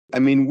I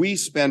mean, we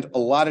spent a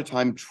lot of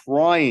time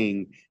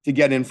trying to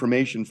get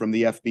information from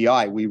the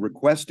FBI. We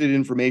requested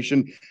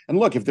information. And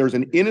look, if there's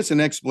an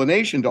innocent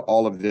explanation to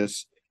all of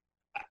this,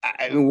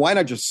 I mean, why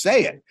not just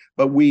say it?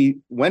 But we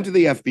went to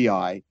the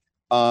FBI.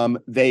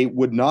 They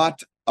would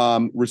not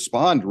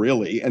respond,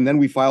 really. And then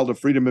we filed a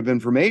Freedom of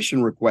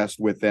Information request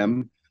with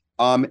them,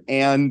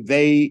 and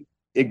they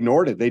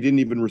ignored it. They didn't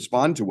even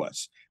respond to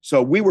us.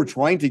 So we were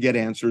trying to get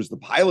answers. The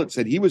pilot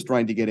said he was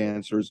trying to get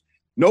answers.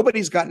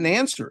 Nobody's gotten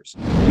answers.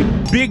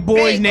 Big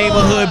Boy's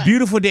neighborhood.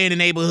 Beautiful day in the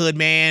neighborhood,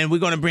 man. We're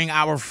going to bring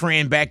our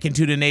friend back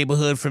into the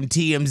neighborhood from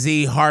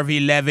TMZ, Harvey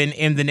Levin,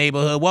 in the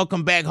neighborhood.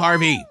 Welcome back,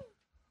 Harvey.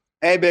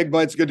 Hey, Big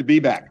Boy, it's good to be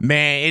back.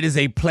 Man, it is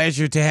a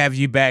pleasure to have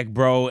you back,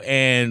 bro.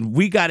 And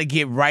we got to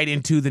get right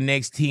into the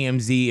next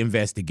TMZ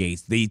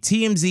Investigates. The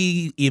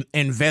TMZ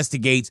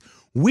Investigates,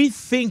 we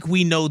think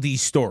we know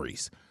these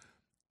stories.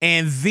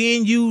 And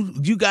then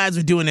you guys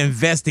are doing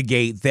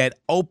Investigate that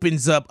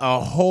opens up a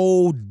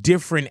whole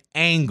different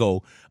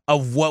angle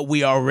of what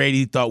we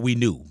already thought we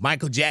knew.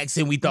 Michael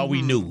Jackson, we thought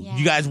we knew. Yeah.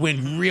 You guys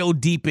went real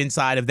deep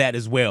inside of that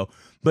as well.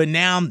 But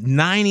now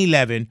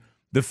 9/11,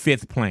 the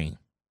fifth plane.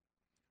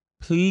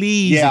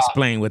 Please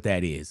explain what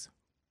that is.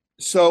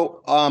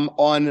 So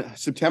on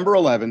September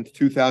 11th,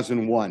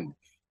 2001,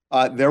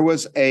 there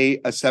was a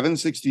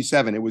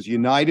 767. It was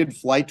United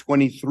Flight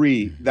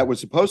 23 that was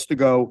supposed to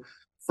go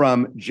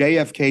from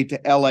JFK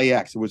to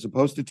LAX. It was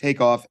supposed to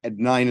take off at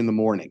 9 in the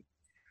morning.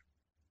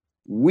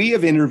 We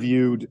have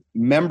interviewed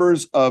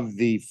members of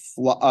the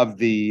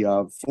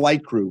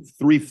flight crew,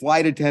 3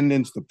 flight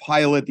attendants, the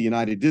pilot, the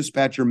United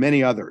dispatcher,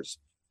 many others.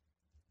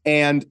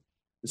 And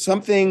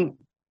something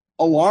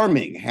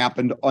alarming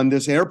happened on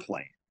this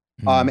airplane.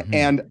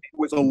 And it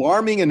was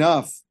alarming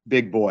enough,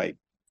 Big Boy,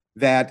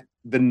 that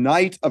the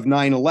night of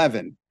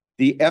 9/11,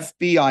 the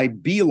FBI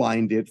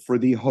beelined it for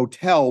the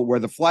hotel where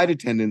the flight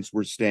attendants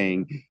were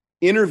staying,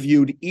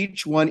 interviewed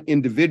each one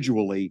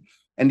individually,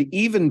 and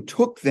even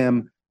took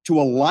them to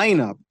a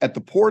lineup at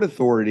the Port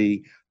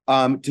Authority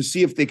to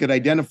see if they could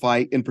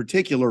identify, in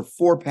particular,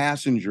 4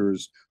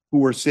 passengers who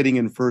were sitting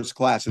in first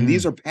class. And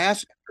these are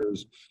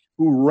passengers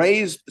who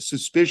raised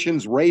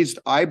suspicions, raised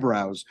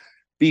eyebrows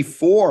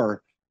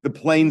before the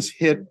planes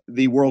hit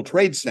the World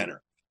Trade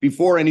Center,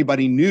 before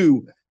anybody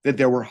knew that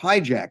there were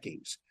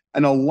hijackings.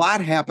 And a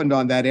lot happened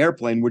on that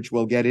airplane, which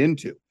we'll get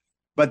into.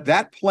 But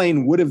that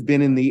plane would have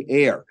been in the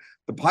air.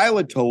 The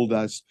pilot told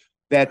us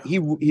that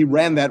he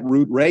ran that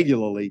route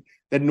regularly,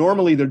 that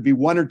normally there'd be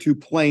 1 or 2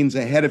 planes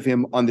ahead of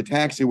him on the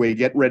taxiway,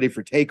 get ready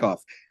for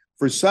takeoff.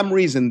 For some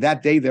reason,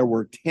 that day, there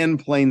were 10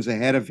 planes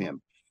ahead of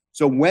him.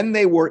 So when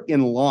they were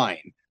in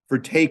line for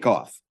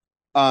takeoff,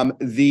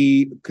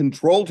 the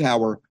control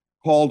tower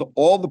called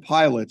all the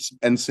pilots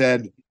and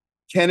said,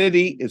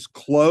 Kennedy is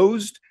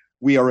closed.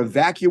 We are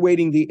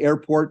evacuating the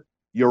airport.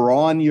 You're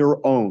on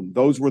your own.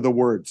 Those were the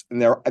words.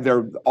 And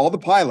all the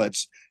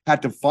pilots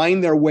had to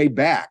find their way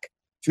back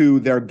to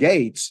their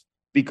gates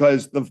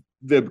because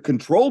the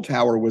control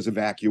tower was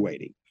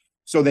evacuating.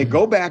 So they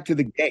go back to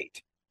the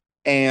gate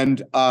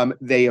and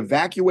they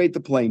evacuate the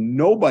plane.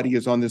 Nobody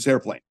is on this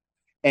airplane.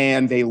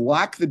 And they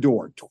lock the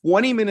door.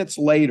 20 minutes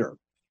later,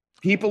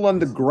 people on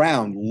the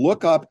ground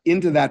look up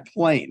into that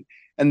plane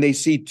and they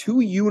see 2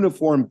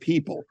 uniformed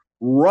people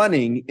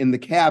running in the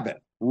cabin.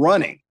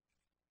 Running.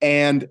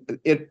 And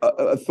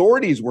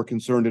authorities were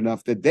concerned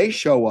enough that they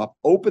show up,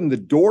 open the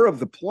door of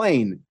the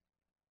plane,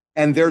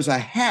 and there's a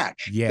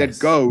hatch that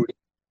goes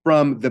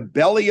from the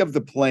belly of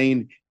the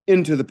plane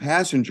into the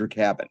passenger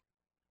cabin.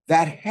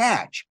 That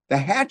hatch, the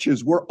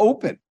hatches were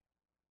open,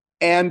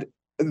 and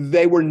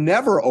they were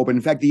never open.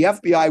 In fact, the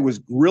FBI was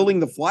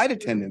grilling the flight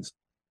attendants.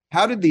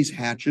 How did these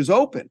hatches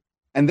open?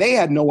 And they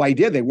had no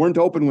idea. They weren't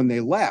open when they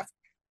left.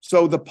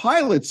 So the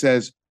pilot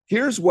says,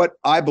 here's what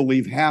I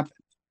believe happened.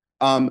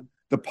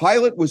 The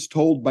pilot was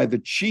told by the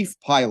chief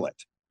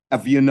pilot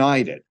of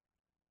United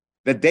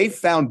that they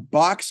found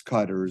box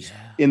cutters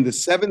in the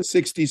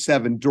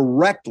 767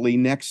 directly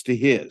next to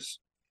his.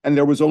 And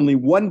there was only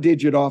 1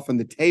 digit off on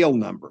the tail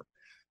number.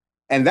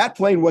 And that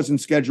plane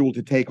wasn't scheduled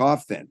to take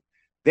off then.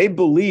 They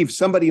believe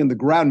somebody on the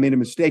ground made a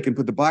mistake and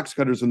put the box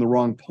cutters in the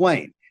wrong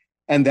plane.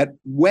 And that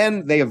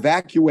when they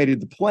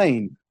evacuated the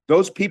plane,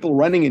 those people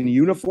running in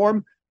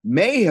uniform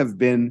may have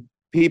been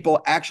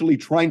people actually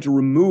trying to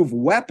remove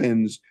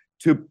weapons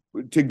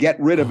to get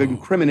rid of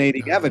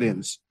incriminating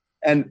evidence.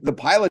 And the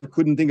pilot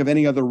couldn't think of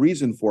any other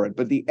reason for it.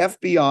 But the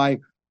FBI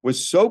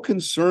was so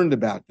concerned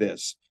about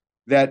this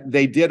that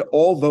they did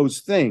all those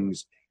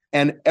things.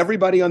 And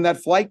everybody on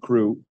that flight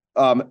crew,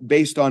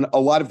 based on a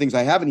lot of things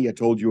I haven't yet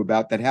told you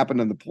about that happened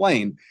on the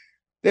plane,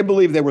 they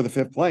believe they were the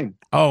 5th plane.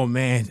 Oh,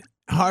 man.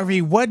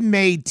 Harvey, what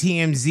made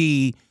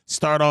TMZ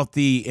start off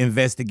the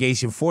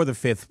investigation for the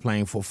 5th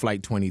plane for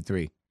Flight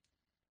 23?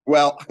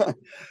 Well,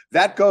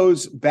 that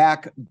goes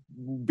back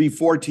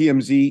before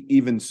TMZ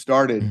even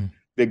started,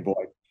 Big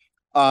Boy.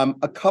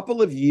 A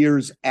couple of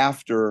years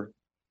after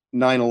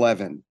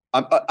 9/11,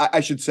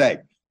 I should say,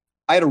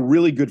 I had a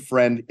really good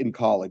friend in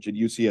college at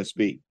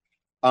UCSB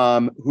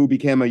who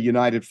became a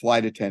United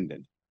flight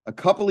attendant. A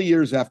couple of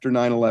years after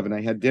 9/11,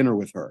 I had dinner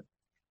with her.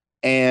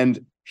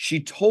 And she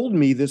told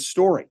me this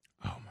story.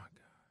 Oh my God.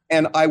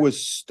 And I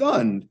was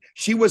stunned.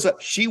 She was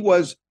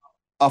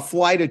a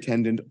flight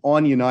attendant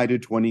on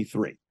United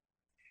 23.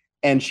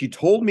 And she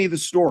told me the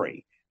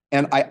story,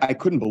 and I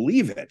couldn't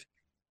believe it,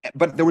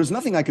 but there was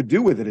nothing I could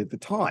do with it at the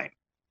time.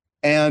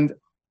 And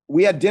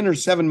we had dinner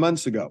 7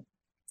 months ago.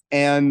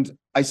 And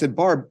I said,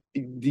 Barb,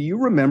 do you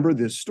remember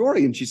this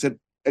story? And she said,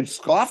 it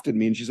scoffed at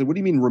me. And she said, what do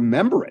you mean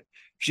remember it?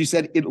 She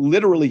said, it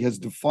literally has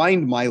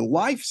defined my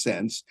life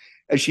since,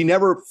 as she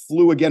never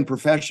flew again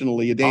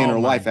professionally a day in her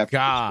life after she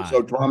was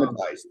so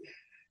traumatized.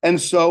 And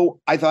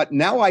so I thought,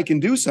 now I can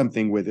do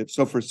something with it.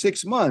 So for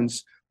 6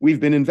 months, we've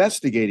been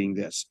investigating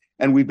this,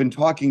 and we've been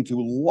talking to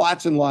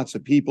lots and lots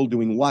of people,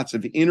 doing lots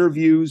of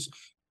interviews.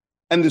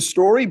 And the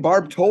story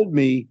Barb told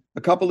me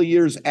a couple of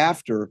years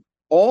after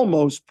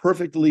almost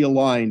perfectly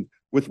aligned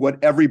with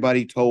what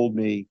everybody told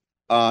me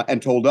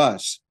and told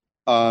us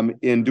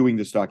in doing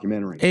this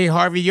documentary. Hey,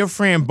 Harvey, your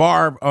friend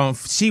Barb,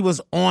 she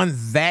was on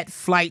that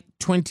flight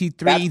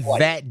 23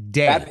 that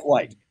day.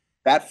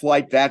 That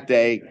flight that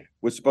day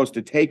was supposed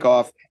to take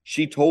off.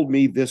 She told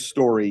me this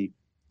story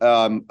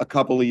a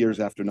couple of years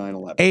after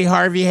 9/11. Hey,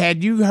 Harvey,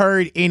 had you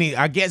heard any,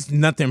 I guess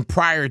nothing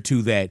prior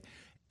to that,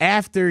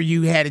 after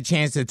you had a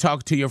chance to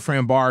talk to your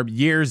friend Barb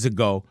years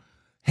ago,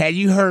 had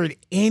you heard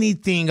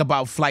anything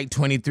about Flight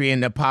 23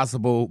 and the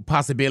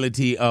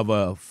possibility of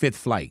a fifth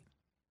flight?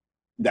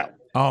 No.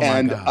 Oh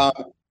my God.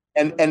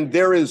 And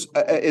there is,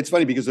 it's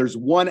funny because there's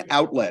one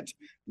outlet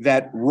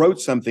that wrote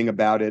something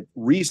about it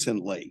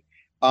recently.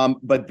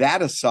 But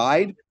that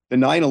aside, the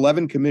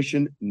 9/11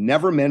 Commission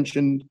never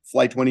mentioned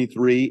Flight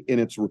 23 in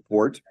its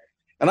report.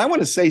 And I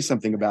want to say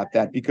something about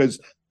that because,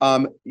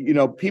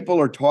 people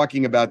are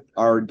talking about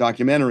our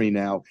documentary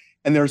now,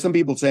 and there are some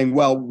people saying,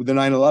 well, the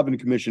 9/11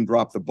 Commission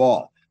dropped the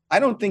ball. I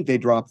don't think they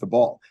dropped the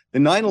ball. The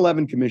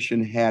 9/11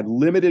 Commission had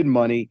limited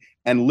money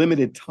and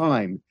limited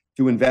time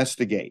to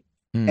investigate.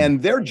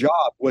 And their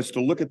job was to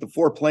look at the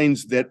 4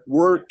 planes that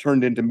were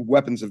turned into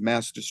weapons of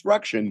mass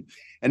destruction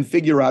and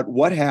figure out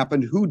what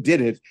happened, who did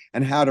it,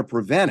 and how to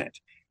prevent it.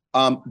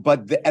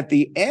 But at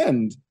the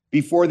end,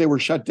 before they were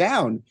shut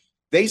down,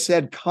 they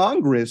said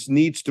Congress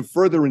needs to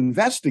further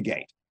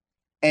investigate.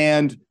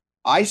 And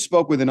I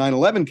spoke with the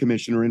 9/11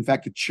 commissioner. In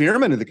fact, the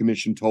chairman of the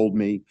commission told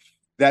me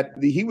that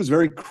he was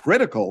very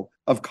critical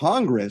of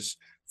Congress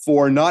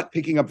for not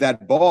picking up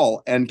that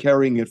ball and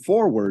carrying it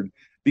forward,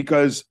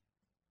 because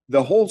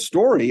the whole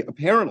story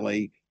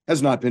apparently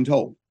has not been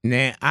told.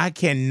 Man, I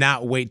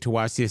cannot wait to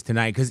watch this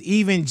tonight, because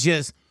even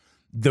just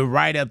the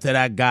write-up that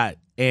I got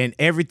and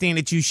everything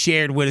that you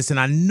shared with us, and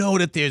I know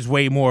that there's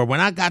way more. When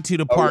I got to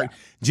the part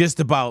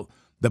just about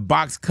the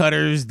box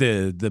cutters,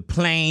 the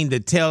plane, the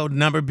tail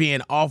number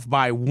being off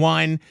by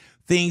 1,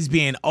 things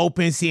being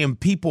open, seeing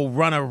people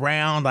run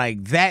around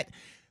like that,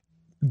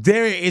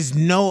 there is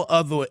no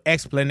other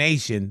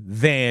explanation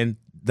than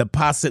the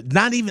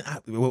not even,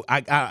 well,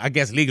 I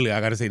guess legally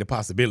I got to say the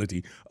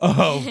possibility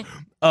of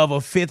a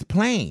fifth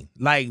plane.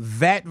 Like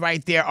that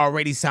right there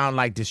already sound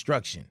like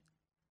destruction.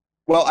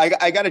 Well,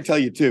 I got to tell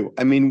you too.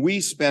 I mean,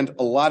 we spent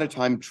a lot of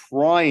time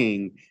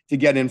trying to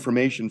get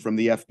information from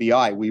the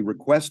FBI. We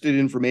requested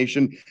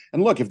information,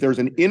 and look, if there's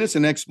an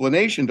innocent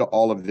explanation to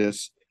all of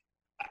this,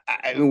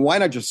 why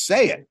not just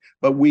say it?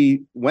 But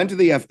we went to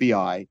the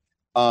FBI.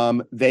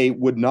 They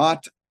would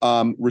not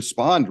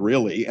respond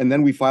really. And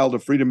then we filed a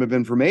Freedom of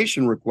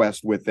Information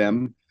request with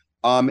them,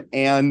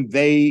 and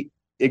they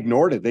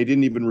ignored it. They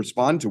didn't even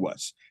respond to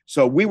us.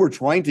 So we were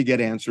trying to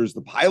get answers.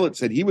 The pilot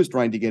said he was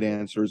trying to get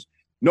answers.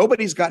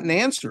 Nobody's gotten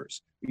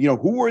answers.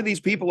 Who were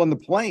these people on the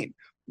plane?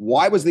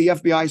 Why was the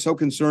FBI so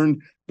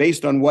concerned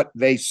based on what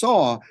they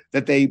saw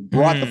that they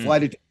brought the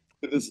flight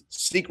to this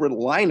secret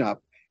lineup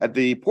at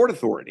the Port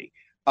Authority?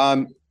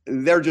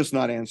 They're just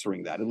not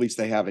answering that. At least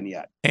they haven't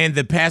yet. And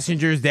the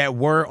passengers that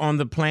were on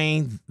the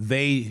plane,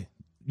 they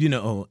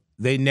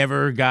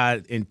never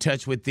got in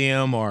touch with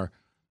them, or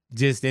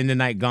just in the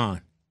night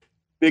gone?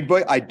 Big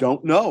boy, I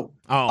don't know.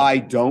 I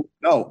don't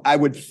know. I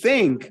would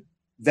think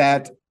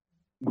that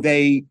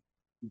they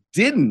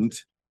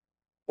didn't,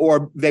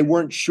 or they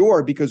weren't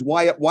sure, because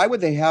why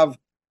would they have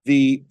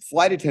the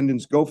flight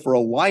attendants go for a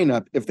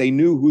lineup if they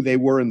knew who they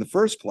were in the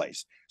first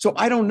place? So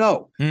I don't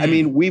know. I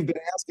mean, we've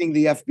been asking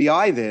the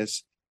FBI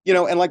this,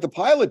 and like the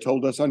pilot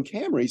told us on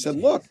camera, he said,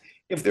 look,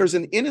 if there's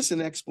an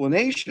innocent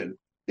explanation,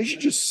 they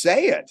should just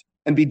say it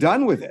and be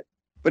done with it.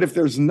 But if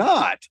there's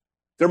not,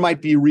 there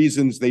might be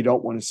reasons they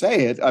don't want to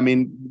say it. I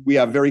mean, we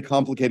have very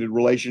complicated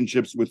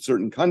relationships with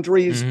certain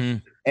countries,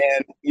 and,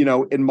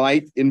 it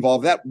might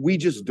involve that. We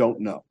just don't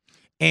know.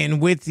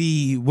 And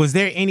was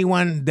there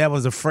anyone that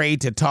was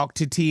afraid to talk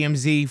to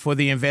TMZ for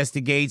the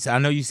investigates? I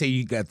know you say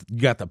you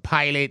got the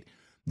pilot,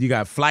 you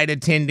got flight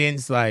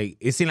attendants. Like,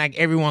 it seemed like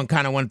everyone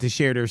kind of wanted to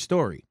share their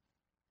story.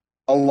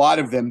 A lot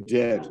of them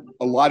did.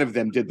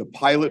 The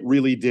pilot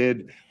really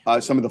did.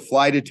 Some of the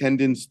flight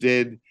attendants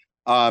did.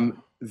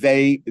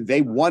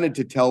 They wanted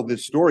to tell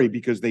this story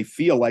because they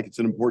feel like it's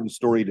an important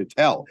story to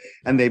tell.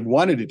 And they've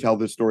wanted to tell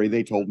this story,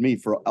 they told me,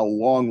 for a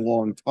long,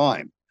 long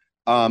time.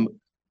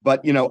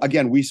 But,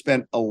 again, we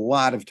spent a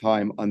lot of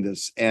time on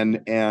this,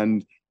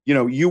 and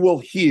you will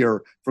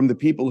hear from the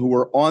people who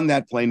were on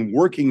that plane,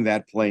 working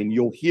that plane.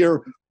 You'll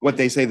hear what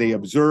they say they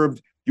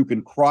observed. You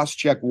can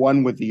cross-check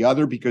one with the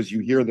other because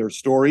you hear their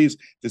stories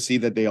to see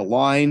that they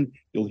align.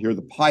 You'll hear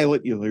the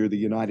pilot. You'll hear the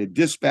United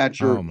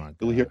dispatcher. Oh my God.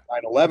 You'll hear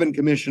 9/11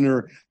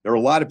 commissioner. There are a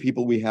lot of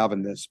people we have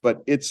in this,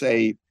 but it's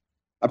a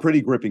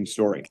pretty gripping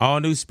story. All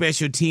new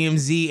special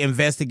TMZ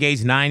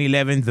Investigates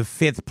 9/11, the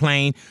fifth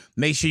plane.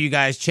 Make sure you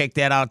guys check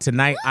that out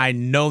tonight. I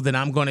know that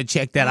I'm going to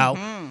check that out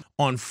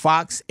on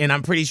Fox, and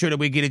I'm pretty sure that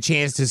we get a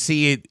chance to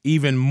see it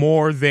even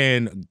more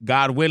than,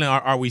 God willing.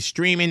 Are we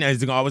streaming?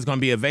 Is it always going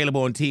to be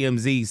available on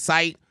TMZ's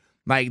site?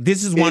 Like,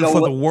 this is one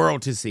for the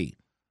world to see.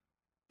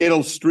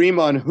 It'll stream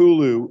on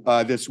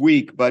Hulu this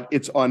week, but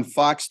it's on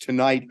Fox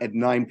tonight at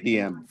 9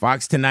 p.m.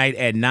 Fox tonight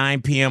at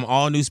 9 p.m.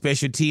 All new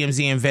special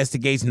TMZ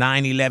Investigates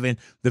 9/11,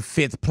 the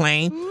fifth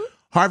plane.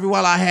 Harvey,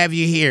 while I have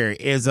you here,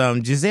 is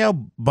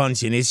Gisele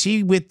Bündchen, is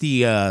she with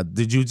the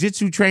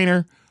jiu-jitsu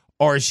trainer,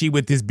 or is she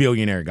with this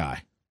billionaire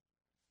guy?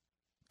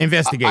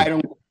 Investigate.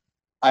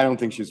 I don't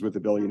think she's with the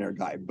billionaire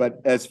guy.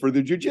 But as for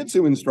the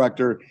jiu-jitsu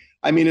instructor,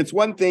 I mean, it's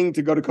one thing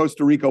to go to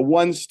Costa Rica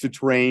once to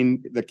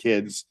train the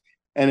kids,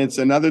 and it's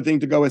another thing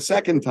to go a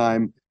second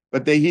time,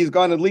 but he's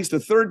gone at least a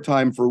third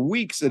time for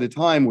weeks at a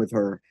time with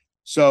her.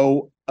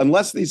 So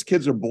unless these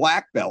kids are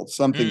black belts,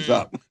 something's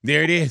up.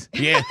 There it is.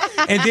 Yeah.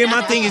 And then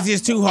my thing is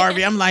this too,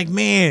 Harvey. I'm like,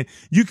 man,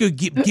 you could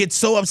get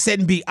so upset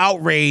and be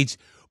outraged,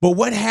 but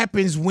what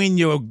happens when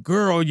your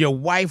girl, your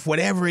wife,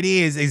 whatever it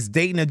is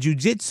dating a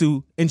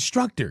jiu-jitsu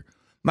instructor?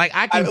 Like,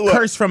 I can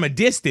curse from a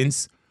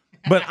distance,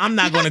 but I'm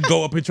not going to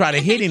go up and try to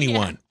hit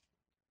anyone.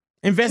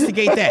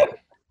 Investigate that.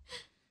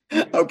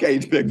 Okay,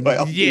 big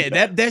boy.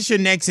 Yeah, that's your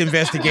next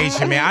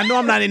investigation, man. I know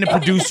I'm not in the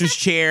producer's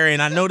chair,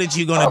 and I know that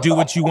you're going to do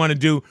what you want to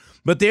do,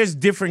 but there's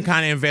different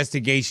kind of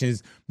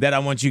investigations that I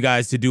want you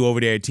guys to do over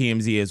there at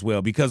TMZ as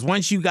well, because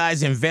once you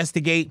guys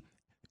investigate,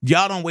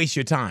 y'all don't waste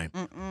your time.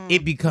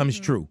 It becomes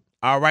true.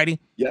 All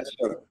righty? Yes,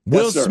 sir.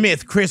 Will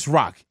Smith, Chris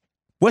Rock.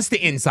 What's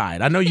the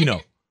inside? I know you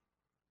know.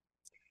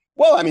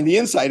 Well, I mean, the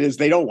inside is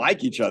they don't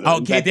like each other.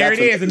 Okay, fact, there it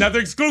is. Another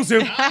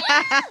exclusive.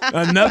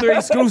 Another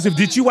exclusive.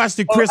 Did you watch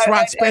the Chris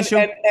Rock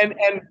special?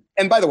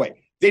 And by the way,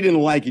 they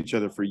didn't like each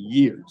other for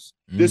years.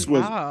 This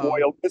was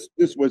boiled.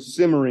 This was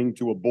simmering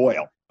to a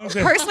boil.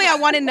 Okay. Personally, I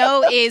want to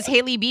know, is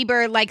Hailey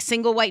Bieber like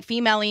single white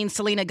female-ing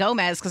Selena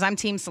Gomez? Because I'm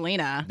Team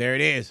Selena. There it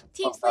is.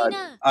 Team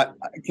Selena.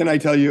 Can I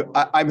tell you,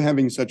 I'm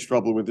having such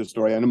trouble with this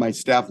story. I know my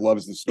staff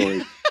loves the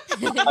story.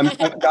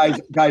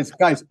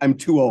 Guys, I'm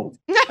too old.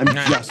 I'm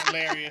just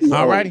hilarious.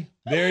 All righty.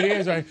 There it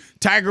is. Right.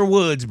 Tiger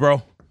Woods,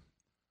 bro.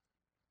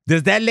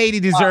 Does that lady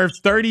deserve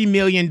 $30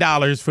 million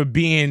for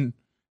being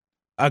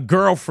a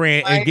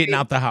girlfriend and getting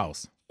out the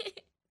house?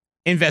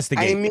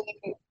 Investigate. I mean,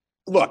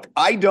 look,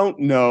 I don't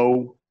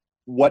know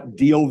what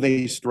deal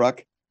they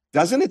struck.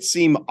 Doesn't it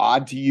seem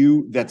odd to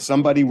you that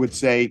somebody would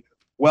say,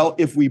 well,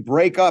 if we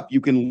break up,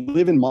 you can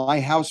live in my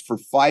house for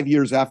 5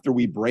 years after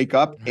we break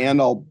up,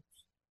 and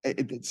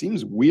it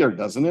seems weird,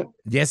 doesn't it?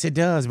 Yes, it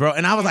does, bro.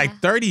 And I was like,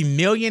 30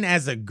 million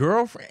as a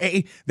girlfriend?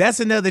 Hey, that's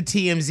another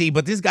TMZ,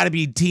 but this got to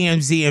be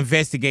TMZ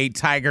Investigate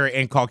Tiger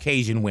and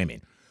Caucasian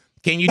women.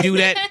 Can you do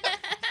that?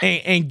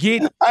 and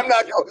get...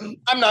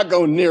 I'm not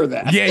going near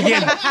that. Yeah.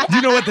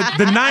 You know what?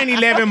 The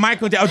 9/11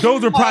 Michael,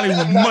 those are probably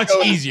much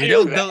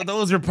easier.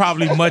 Those are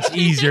probably much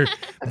easier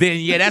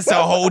than, that's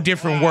a whole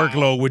different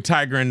workload with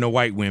Tiger and the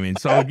white women.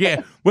 So,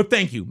 yeah. Well,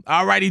 thank you.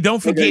 All righty.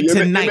 Don't forget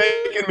tonight.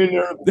 You're making me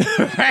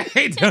nervous.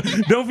 Right?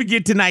 Don't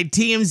forget tonight,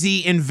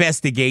 TMZ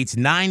Investigates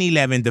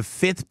 9/11, the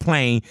fifth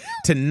plane,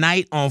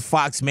 tonight on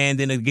Fox, man.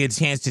 Then it'll get a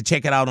chance to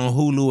check it out on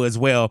Hulu as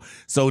well.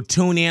 So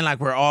tune in like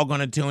we're all going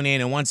to tune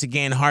in. And once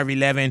again, Harvey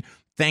Levin,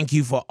 thank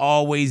you for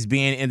always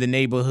being in the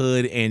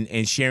neighborhood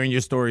and sharing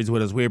your stories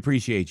with us. We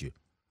appreciate you.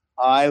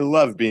 I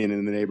love being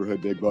in the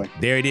neighborhood, big boy.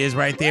 There it is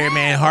right there,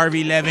 man.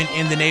 Harvey Levin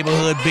in the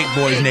neighborhood, Big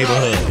Boy's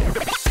neighborhood.